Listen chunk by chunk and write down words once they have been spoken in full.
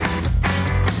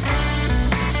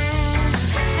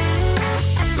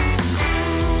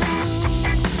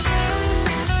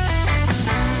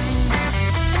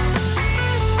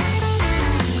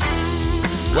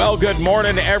Well, good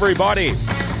morning, everybody.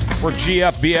 We're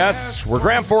GFBS. We're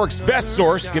Grand Forks' best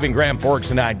source, giving Grand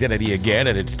Forks an identity again.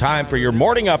 And it's time for your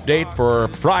morning update for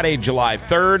Friday, July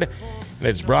 3rd. And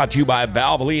it's brought to you by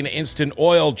Valvoline Instant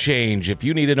Oil Change. If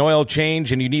you need an oil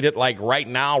change and you need it like right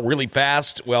now, really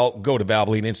fast, well, go to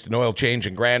Valvoline Instant Oil Change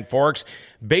in Grand Forks.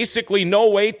 Basically, no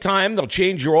wait time. They'll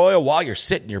change your oil while you're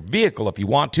sitting in your vehicle if you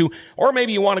want to. Or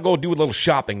maybe you want to go do a little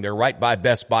shopping. They're right by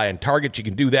Best Buy and Target. You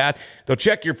can do that. They'll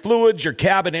check your fluids, your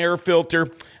cabin air filter,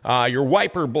 your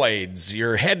wiper blades,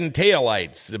 your head and tail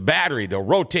lights, the battery. They'll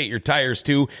rotate your tires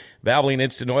too. Valvoline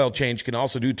Instant Oil Change can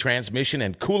also do transmission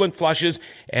and coolant flushes,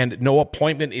 and no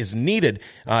appointment is needed.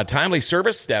 Timely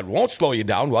service that won't slow you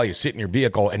down while you sit in your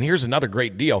vehicle. And here's another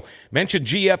great deal. Mention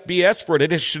GFBS for an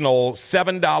additional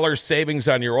 $7 savings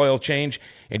on your oil change.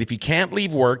 And if you can't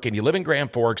leave work and you live in Grand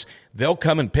Forks, they'll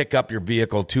come and pick up your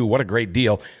vehicle too. What a great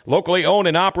deal. Locally owned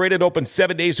and operated, open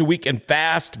 7 days a week and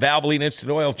fast. Valvoline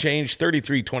Instant Oil Change,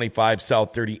 3325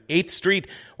 South 38th Street.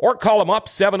 Or call them up,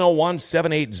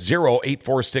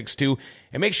 701-780-8462.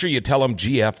 And make sure you tell them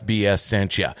GFBS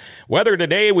sent you. Weather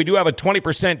today, we do have a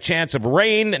 20% chance of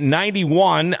rain,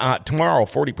 91. Tomorrow,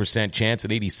 40% chance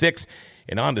at 86.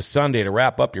 And on to Sunday to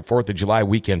wrap up your 4th of July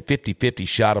weekend, 50-50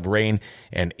 shot of rain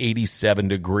and 87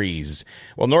 degrees.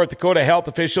 Well, North Dakota health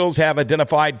officials have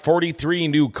identified 43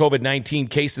 new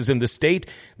COVID-19 cases in the state.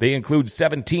 They include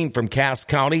 17 from Cass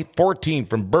County, 14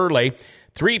 from Burleigh,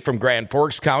 3 from Grand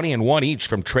Forks County, and 1 each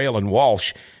from Trail and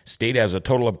Walsh. State has a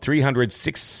total of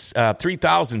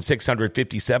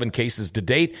 3,657 cases to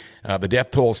date. The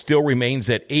death toll still remains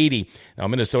at 80. Now,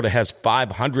 Minnesota has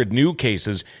 500 new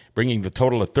cases, bringing the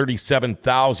total to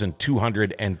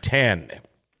 37,210.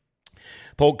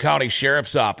 Polk County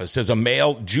Sheriff's Office says a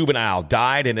male juvenile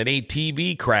died in an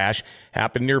ATV crash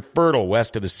happened near Fertile,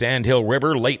 west of the Sandhill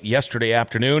River, late yesterday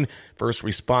afternoon. First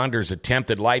responders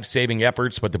attempted life-saving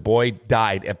efforts, but the boy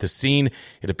died at the scene.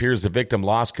 It appears the victim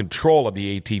lost control of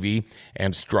the ATV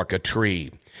and struck a tree.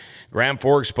 Grand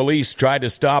Forks police tried to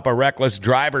stop a reckless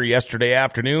driver yesterday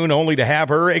afternoon, only to have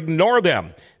her ignore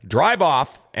them, drive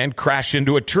off, and crash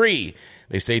into a tree.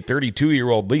 They say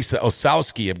 32-year-old Lisa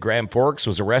Osowski of Grand Forks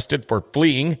was arrested for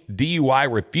fleeing, DUI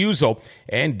refusal,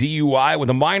 and DUI with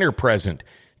a minor present.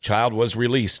 Child was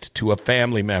released to a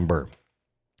family member.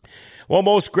 Well,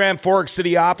 most Grand Forks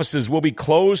city offices will be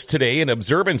closed today in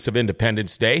observance of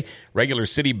Independence Day. Regular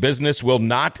city business will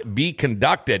not be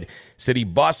conducted. City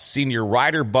bus, senior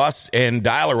rider bus, and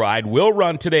dial-a-ride will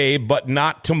run today, but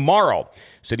not tomorrow.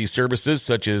 City services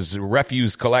such as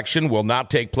refuse collection will not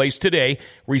take place today.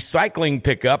 Recycling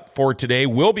pickup for today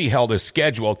will be held as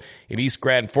scheduled. In East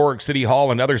Grand Forks City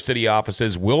Hall and other city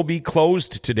offices will be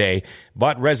closed today,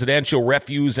 but residential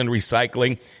refuse and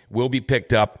recycling will be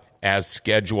picked up as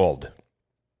scheduled.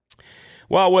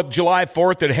 Well, with July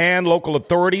 4th at hand, local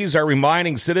authorities are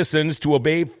reminding citizens to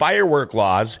obey firework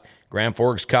laws. Grand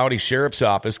Forks County Sheriff's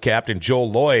Office Captain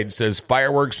Joel Lloyd says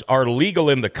fireworks are legal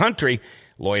in the country.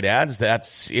 Lloyd adds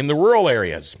that's in the rural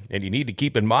areas. And you need to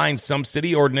keep in mind some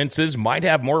city ordinances might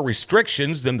have more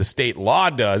restrictions than the state law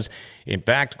does. In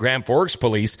fact, Grand Forks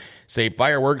police say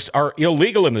fireworks are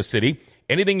illegal in the city.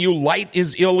 Anything you light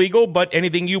is illegal, but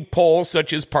anything you pull,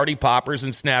 such as party poppers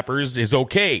and snappers, is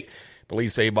okay.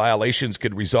 Police say violations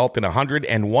could result in a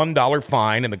 $101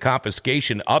 fine and the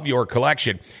confiscation of your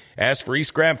collection. As for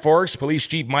East Grand Forks, Police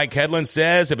Chief Mike Hedlund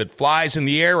says if it flies in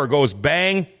the air or goes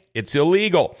bang, it's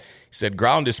illegal. He said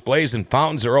ground displays and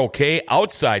fountains are okay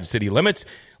outside city limits.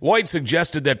 Lloyd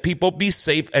suggested that people be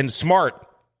safe and smart.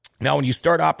 Now, when you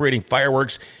start operating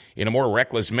fireworks in a more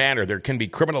reckless manner, there can be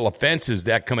criminal offenses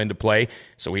that come into play.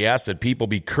 So we ask that people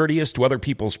be courteous to other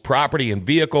people's property and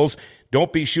vehicles.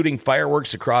 Don't be shooting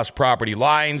fireworks across property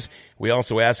lines. We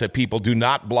also ask that people do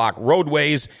not block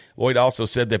roadways. Lloyd also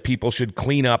said that people should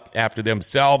clean up after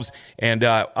themselves. And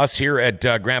us here at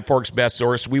Grand Forks Best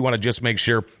Source, we want to just make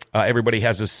sure everybody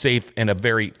has a safe and a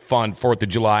very fun 4th of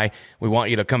July. We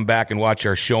want you to come back and watch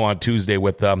our show on Tuesday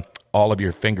with all of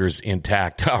your fingers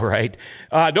intact. All right.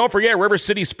 Don't forget, River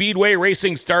City Speedway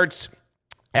racing starts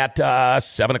at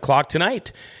 7 o'clock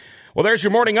tonight. Well, there's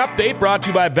your morning update brought to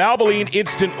you by Valvoline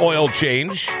Instant Oil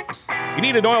Change. You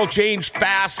need an oil change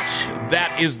fast,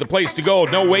 that is the place to go.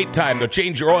 No wait time. They'll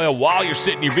change your oil while you're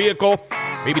sitting in your vehicle.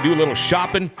 Maybe do a little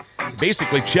shopping.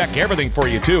 Basically check everything for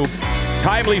you, too.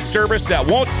 Timely service that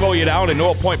won't slow you down and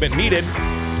no appointment needed.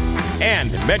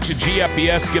 And mention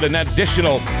GFBS, get an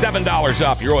additional $7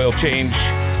 off your oil change.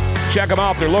 Check them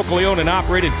out. They're locally owned and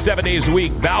operated 7 days a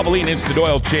week. Valvoline Instant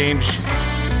Oil Change.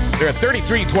 They're at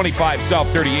 3325 South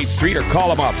 38th Street, or call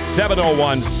them up,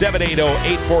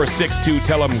 701-780-8462.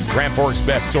 Tell them Grand Forks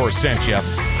Best Source sent you.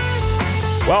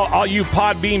 Well, all you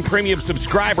Podbean Premium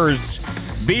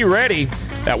subscribers, be ready.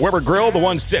 That Weber Grill, the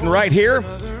one sitting right here,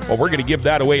 well, we're going to give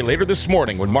that away later this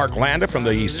morning when Mark Landa from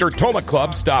the Sertoma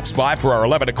Club stops by for our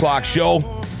 11 o'clock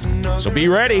show. So be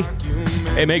ready.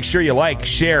 Hey, make sure you like,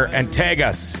 share, and tag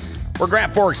us. We're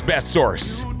Grand Forks' best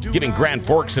source, giving Grand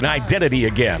Forks an identity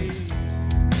again.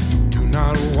 Do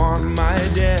not want my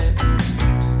debt.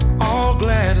 I'll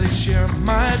gladly share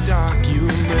my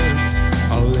documents.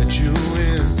 I'll let you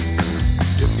in.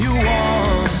 If you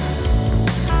want,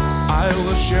 I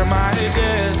will share my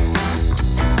debt.